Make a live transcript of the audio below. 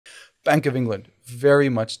Bank of England, very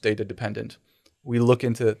much data dependent. We look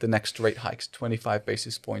into the next rate hikes, 25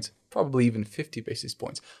 basis points, probably even 50 basis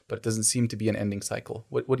points, but it doesn't seem to be an ending cycle.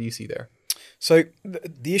 What do you see there? So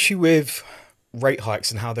the issue with rate hikes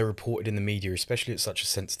and how they're reported in the media, especially at such a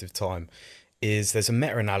sensitive time, is there's a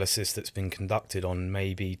meta-analysis that's been conducted on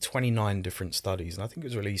maybe 29 different studies. And I think it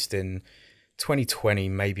was released in 2020,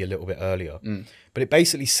 maybe a little bit earlier. But it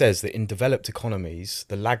basically says that in developed economies,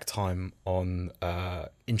 the lag time on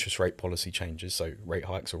interest rate policy changes, so rate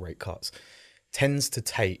hikes or rate cuts, tends to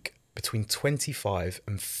take between 25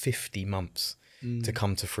 and 50 months to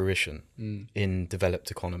come to fruition in developed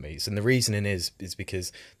economies. And the reasoning is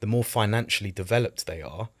because the more financially developed they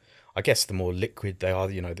are, I guess the more liquid they are,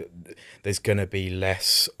 there's going to be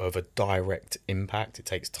less of a direct impact. It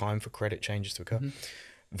takes time for credit changes to occur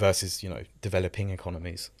versus, developing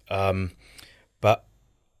economies. But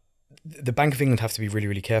the Bank of England have to be really,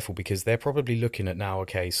 really careful because they're probably looking at now,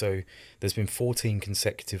 okay, so there's been 14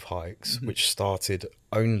 consecutive hikes, which started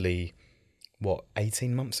only,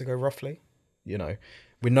 18 months ago, roughly? We're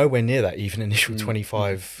nowhere near that even initial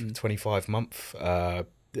 25 month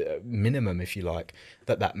minimum, if you like,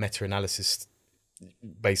 that meta-analysis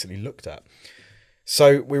basically looked at.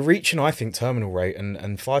 So we're reaching, I think, terminal rate, and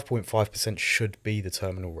 5.5% should be the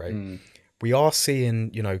terminal rate. We are seeing,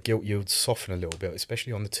 gilt yields soften a little bit,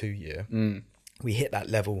 especially on the 2-year. We hit that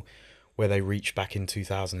level where they reached back in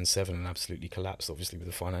 2007 and absolutely collapsed, obviously, with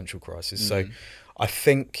the financial crisis. So I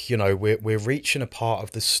think, we're reaching a part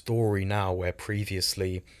of the story now where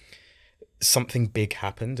previously something big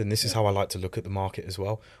happened. And this is how I like to look at the market as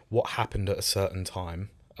well. What happened at a certain time?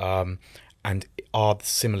 And are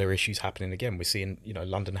similar issues happening again? We're seeing,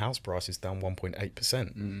 London house prices down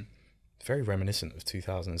 1.8%. Very reminiscent of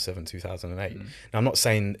 2007, 2008. Now, I'm not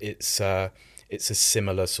saying it's a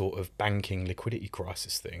similar sort of banking liquidity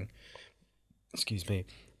crisis thing. Excuse me.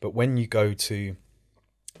 But when you go to,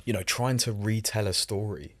 trying to retell a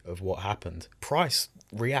story of what happened, price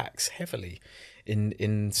reacts heavily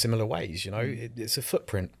in similar ways. It's a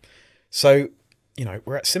footprint. So,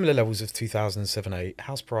 we're at similar levels of 2007-8.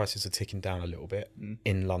 House prices are ticking down a little bit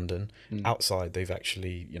in London. Outside, they've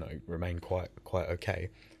actually, remained quite okay,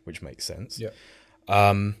 which makes sense. Yeah.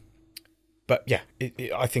 But yeah,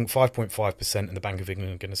 I think 5.5% and the Bank of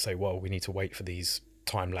England are going to say, well, we need to wait for these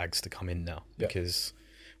time lags to come in now because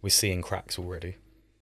we're seeing cracks already.